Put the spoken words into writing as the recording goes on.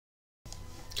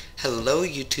Hello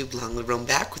YouTube, LongLiveRome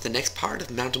back with the next part of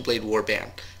Mountain Blade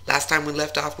Warband. Last time we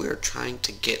left off we were trying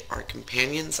to get our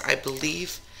companions, I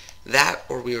believe. That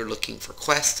or we were looking for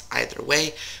quests. Either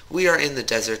way, we are in the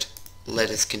desert. Let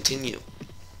us continue.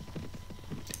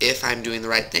 If I'm doing the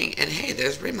right thing. And hey,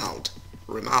 there's Rimald.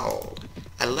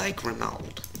 I like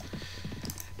Rimald.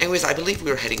 Anyways, I believe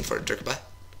we were heading for Dorcuba.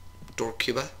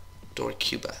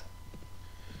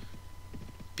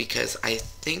 Because I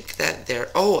think that there...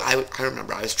 Oh, I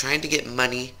remember. I was trying to get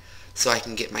money so I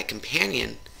can get my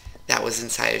companion that was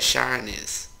inside of Sharon.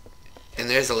 And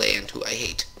there's a land who I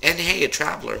hate. And hey, a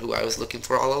traveler who I was looking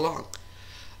for all along.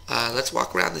 Let's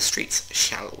walk around the streets,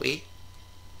 shall we?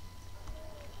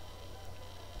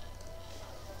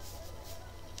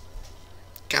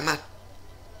 Come on.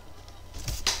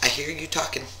 I hear you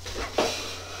talking.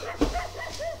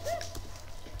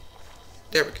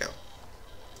 There we go.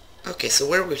 Okay, so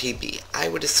where would he be? I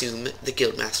would assume the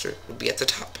guildmaster would be at the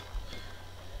top.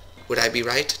 Would I be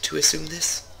right to assume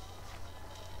this?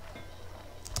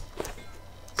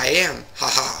 I am.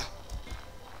 Haha.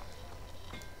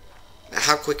 Now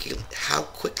how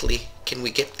quickly can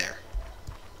we get there?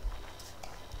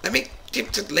 Let me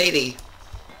get the lady.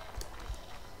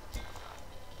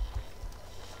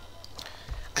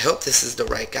 I hope this is the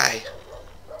right guy.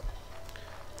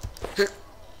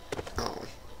 Oh.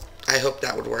 I hope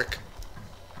that would work.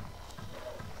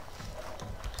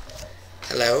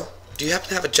 Hello? Do you happen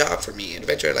to have a job for me?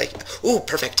 Adventure like... Ooh,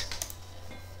 perfect.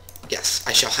 Yes,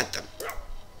 I shall hunt them.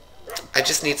 I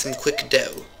just need some quick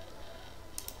dough.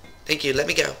 Thank you, let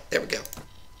me go. There we go.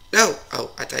 No!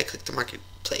 Oh, I thought I clicked the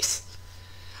marketplace.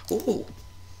 Ooh.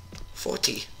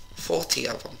 40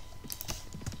 of them.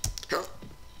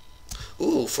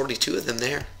 Ooh, 42 of them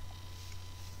there.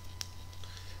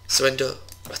 Surrender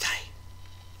or die.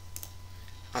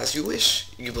 As you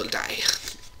wish, you will die.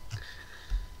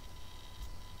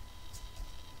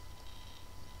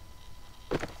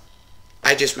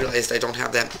 I just realized I don't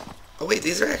have them. Oh wait,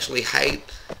 these are actually highly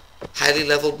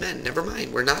leveled men. Never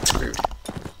mind, we're not screwed.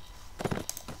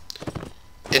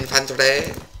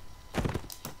 Infantry.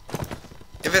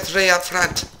 Infantry up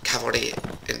front. Cavalry.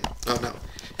 Oh no.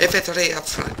 Infantry up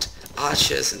front.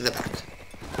 Archers in the back.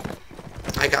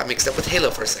 I got mixed up with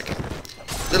Halo for a second.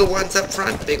 Little ones up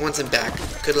front, big ones in back.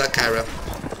 Good luck, Kyra.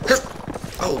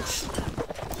 Oh.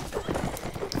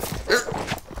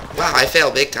 Wow, I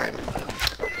failed big time.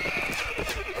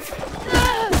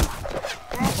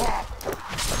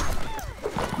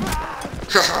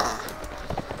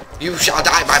 You shall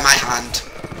die by my hand.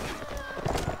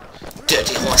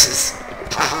 Dirty horses.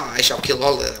 Haha, I shall kill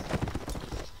all of them.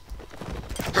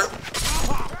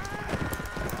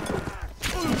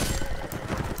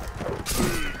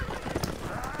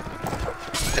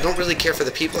 I don't really care for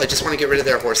the people, I just want to get rid of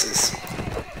their horses.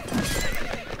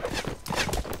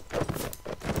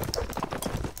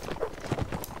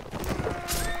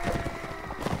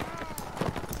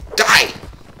 Die!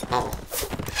 Oh.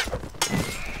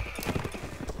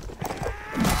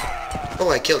 Oh,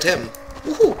 I killed him.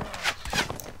 Woohoo!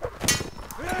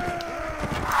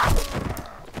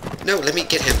 No, let me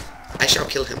get him. I shall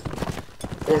kill him.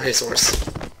 Or his horse.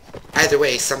 Either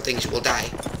way, something will die.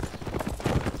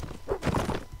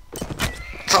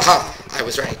 Haha! I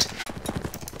was right.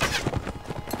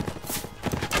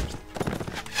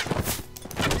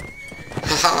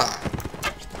 Haha!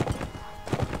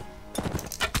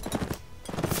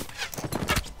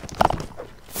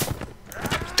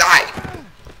 Die!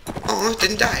 Oh,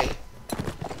 didn't die.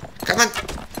 Come on.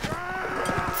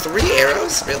 3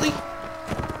 arrows? Really?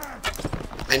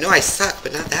 I know I suck,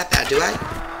 but not that bad, do I?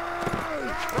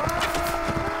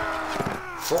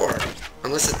 4.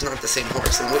 Unless it's not the same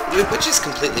horse, and which is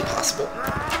completely possible.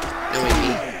 No,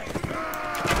 maybe.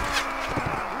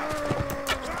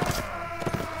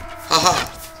 Haha!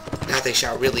 Now they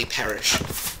shall really perish.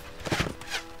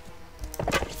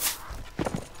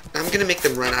 I'm gonna make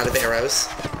them run out of arrows.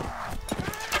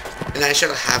 And I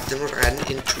shall have them run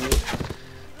into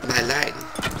my line.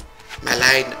 My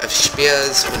line of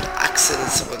spears and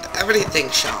axes and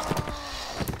everything sharp.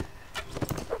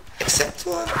 Except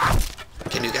for...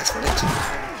 Can you guess what it?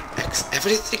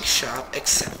 Everything sharp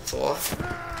except for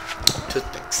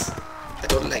toothpicks. I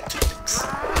don't like toothpicks.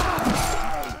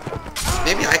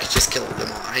 Maybe I could just kill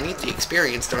them all. I need the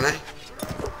experience, don't I?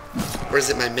 Or is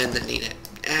it my men that need it?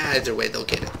 Either way, they'll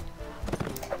get it.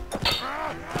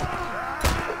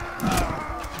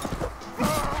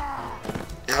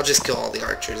 I'll just kill all the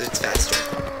archers. It's faster.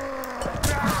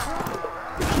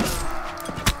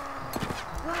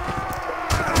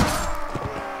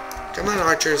 Come on,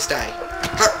 archers, die.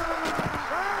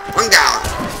 One down.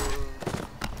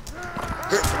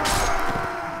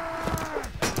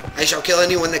 I shall kill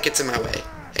anyone that gets in my way.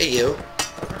 Hey, you.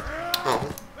 Oh.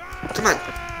 Come on.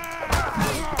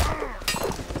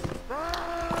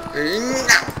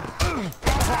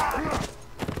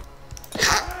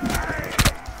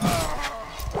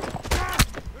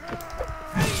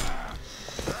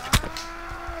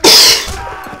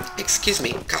 Excuse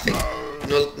me, coughing.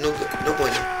 No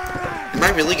bueno. Am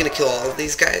I really gonna kill all of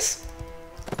these guys?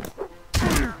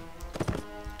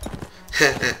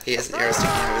 He has an arrow sticking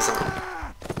out of his arm.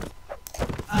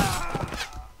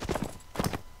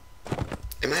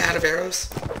 Am I out of arrows?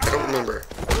 I don't remember.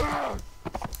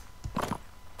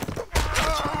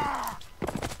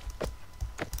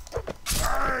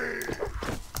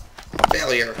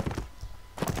 Failure.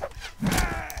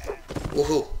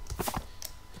 Woohoo.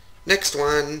 Next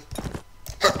one.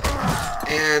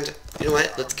 And, you know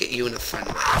what? Let's get you in a fun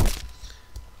way.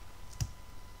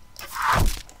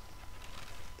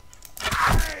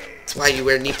 That's why you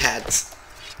wear knee pads.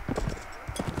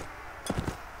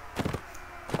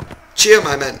 Cheer,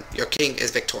 my men. Your king is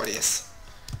victorious.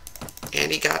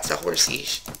 And he got the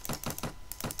horsies.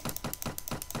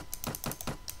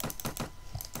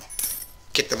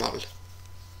 Get them all.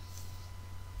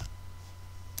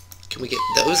 Can we get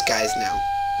those guys now?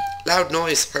 Loud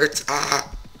noise hurts.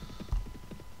 Ah.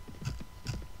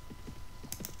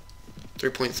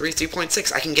 3.3,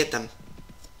 3.6. I can get them.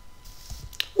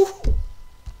 Woohoo.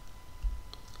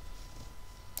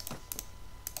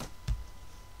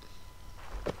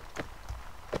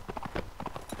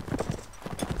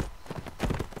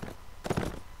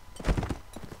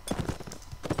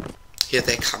 Here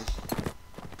they come.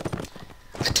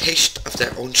 A taste of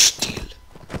their own steel.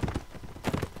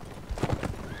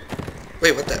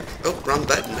 Wait, what the? Oh, wrong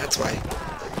button, that's why.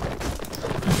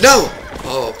 No!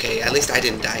 Oh, okay, at least I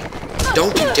didn't die.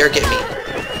 Don't you dare get me.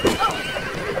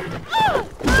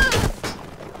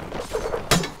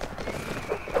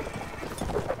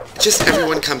 Just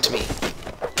everyone come to me.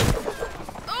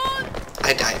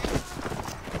 I died.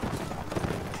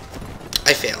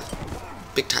 I fail.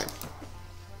 Big time.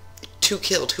 2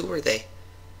 killed. Who were they?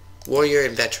 Warrior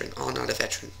and veteran. All not a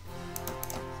veteran.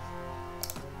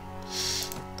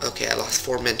 Okay, I lost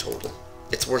 4 men total.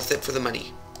 It's worth it for the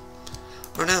money.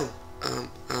 Oh no.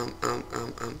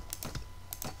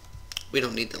 We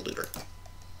don't need the looter.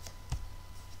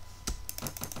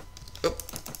 Oh.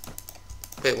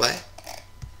 Wait, what?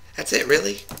 That's it,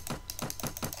 really?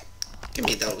 Give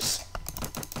me those.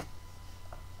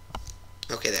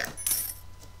 Okay, there.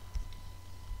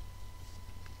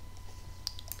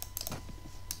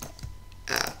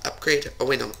 Upgrade. Oh,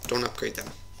 wait, no. Don't upgrade them.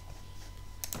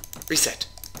 Reset.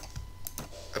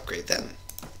 Upgrade them.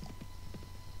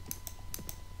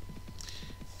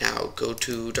 Now go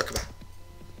to Darkaba.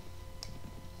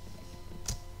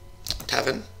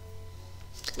 Tavern.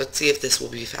 Let's see if this will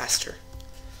be faster.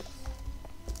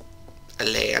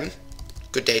 Alain.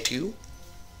 Good day to you.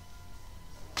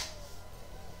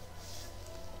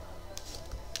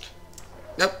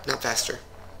 Nope, not faster.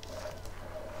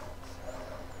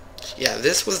 Yeah,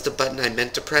 this was the button I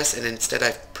meant to press, and instead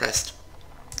I pressed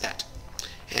that.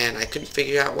 And I couldn't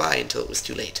figure out why until it was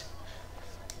too late.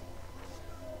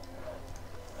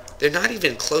 They're not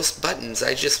even close buttons,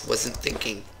 I just wasn't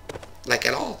thinking, like,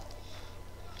 at all.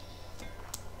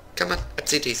 Come on,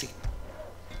 upsy daisy.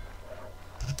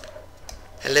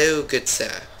 Hello, good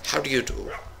sir. How do you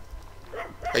do?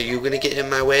 Are you gonna get in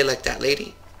my way like that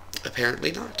lady?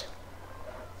 Apparently not.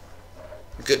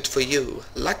 Good for you.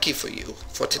 Lucky for you.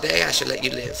 For today I shall let you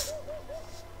live.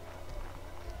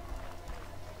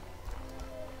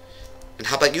 And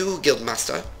how about you,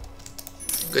 Guildmaster?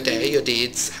 Good day, your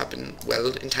deeds have been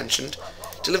well-intentioned.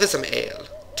 Deliver some ale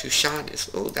to Shani's.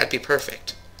 Oh, that'd be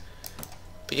perfect.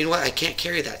 But you know what? I can't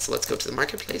carry that, so let's go to the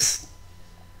marketplace.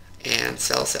 And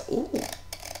sell. Ooh.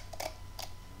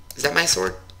 Is that my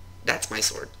sword? That's my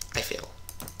sword. I fail.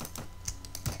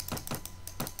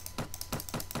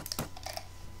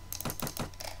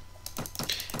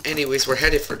 Anyways, we're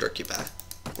headed for Durkiba.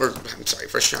 Or, I'm sorry,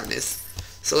 for Shani's.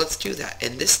 So let's do that.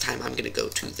 And this time I'm going to go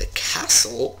to the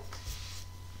castle.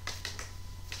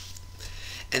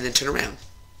 And then turn around.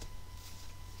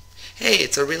 Hey,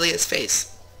 it's Aurelia's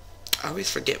face. I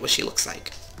always forget what she looks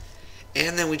like.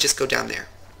 And then we just go down there.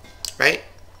 Right?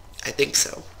 I think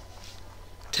so.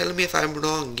 Tell me if I'm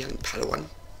wrong, young Padawan.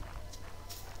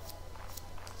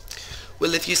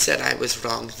 Well, if you said I was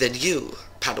wrong, then you,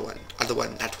 Padawan, are the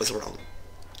one that was wrong.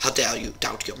 How dare you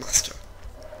doubt your master?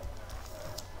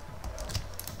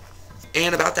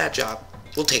 And about that job,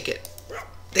 we'll take it.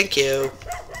 Thank you.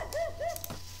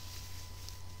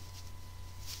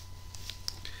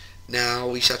 Now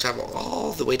we shall travel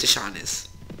all the way to Shani's.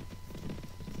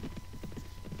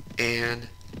 And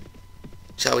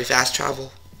Shall we fast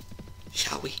travel?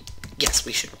 Shall we? Yes,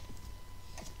 we should.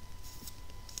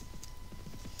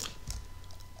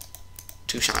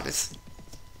 To Shauna's.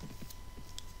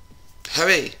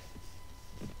 Hurry!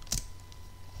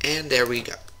 And there we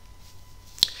go.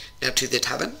 Now to the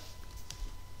tavern.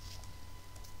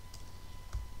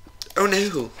 Oh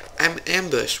no! I'm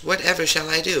ambushed. Whatever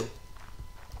shall I do?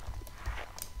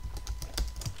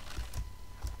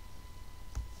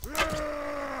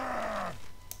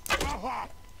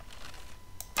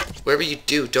 Whatever you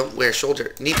do, don't wear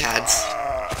knee pads.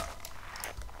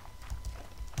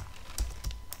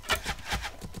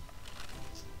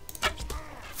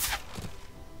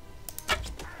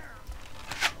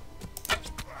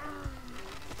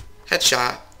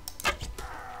 Headshot.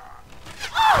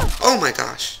 Oh my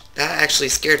gosh, that actually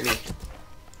scared me.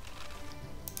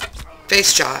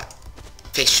 Face shot.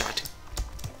 Face shot.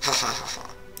 Ha ha ha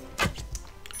ha.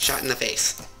 Shot in the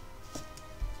face.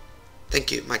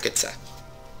 Thank you, my good sir.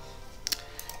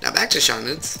 Now back to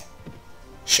Shauna's.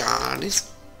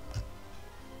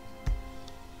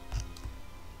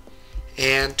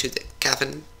 And to the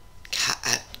cavern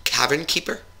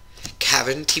keeper.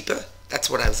 Cavern keeper. That's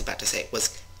what I was about to say. It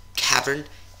was cavern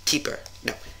keeper.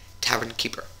 No, tavern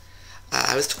keeper.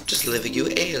 I was told to deliver you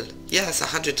ale. Yes,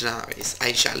 100 denarii.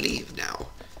 I shall leave now.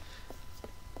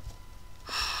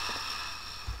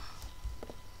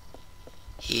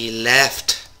 He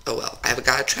left. Oh well, I've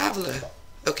got a traveler.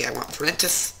 Okay, I want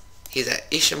Ferentis. He's at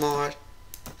Ishamar.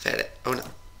 Oh no.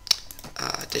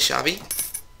 Deshabi.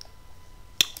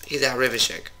 He's at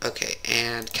Rivishig. Okay,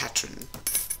 and Katrin.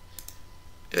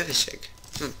 Rivishig.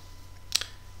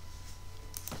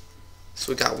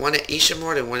 So we got one at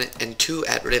Ishamar and two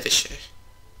at Rivishig.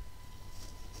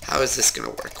 How is this gonna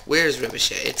work? Where's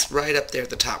Rivishig? It's right up there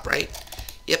at the top, right?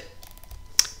 Yep.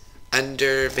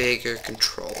 Under Vagar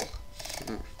control.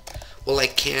 Well, I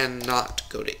cannot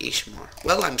go to Ishamar.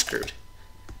 Well, I'm screwed.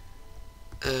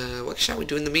 What shall we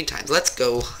do in the meantime? Let's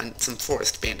go hunt some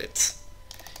forest bandits.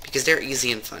 Because they're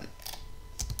easy and fun.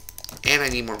 And I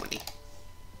need more money.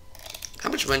 How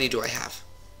much money do I have?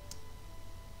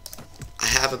 I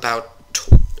have about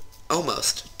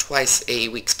almost twice a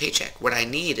week's paycheck. What I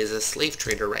need is a slave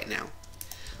trader right now.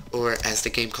 Or, as the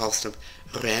game calls them,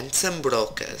 ransom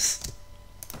brokers.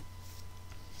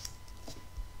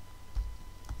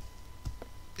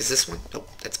 Is this one? Nope,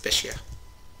 that's Beshia.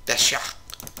 Beshia.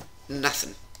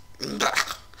 Nothing.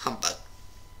 Bah, humbug.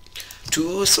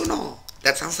 To Suno.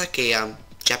 That sounds like a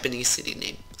Japanese city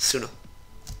name. Suno.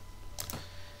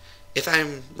 If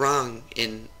I'm wrong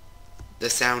in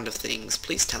the sound of things,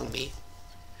 please tell me.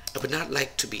 I would not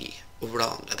like to be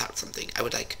wrong about something. I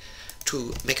would like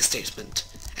to make a statement.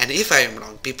 And if I am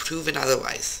wrong, be proven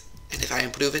otherwise. And if I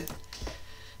am proven,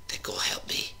 then go help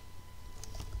me.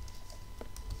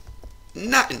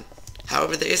 Nothing.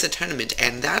 However, there is a tournament,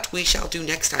 and that we shall do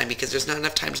next time because there's not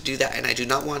enough time to do that, and I do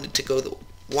not want it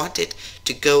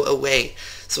to go away.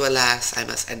 So alas, I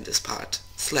must end this part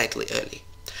slightly early.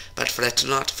 But fret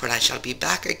not, for I shall be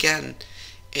back again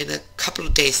in a couple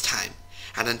of days' time.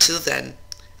 And until then,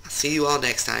 I'll see you all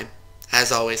next time.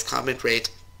 As always, comment, rate,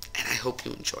 and I hope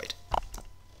you enjoyed.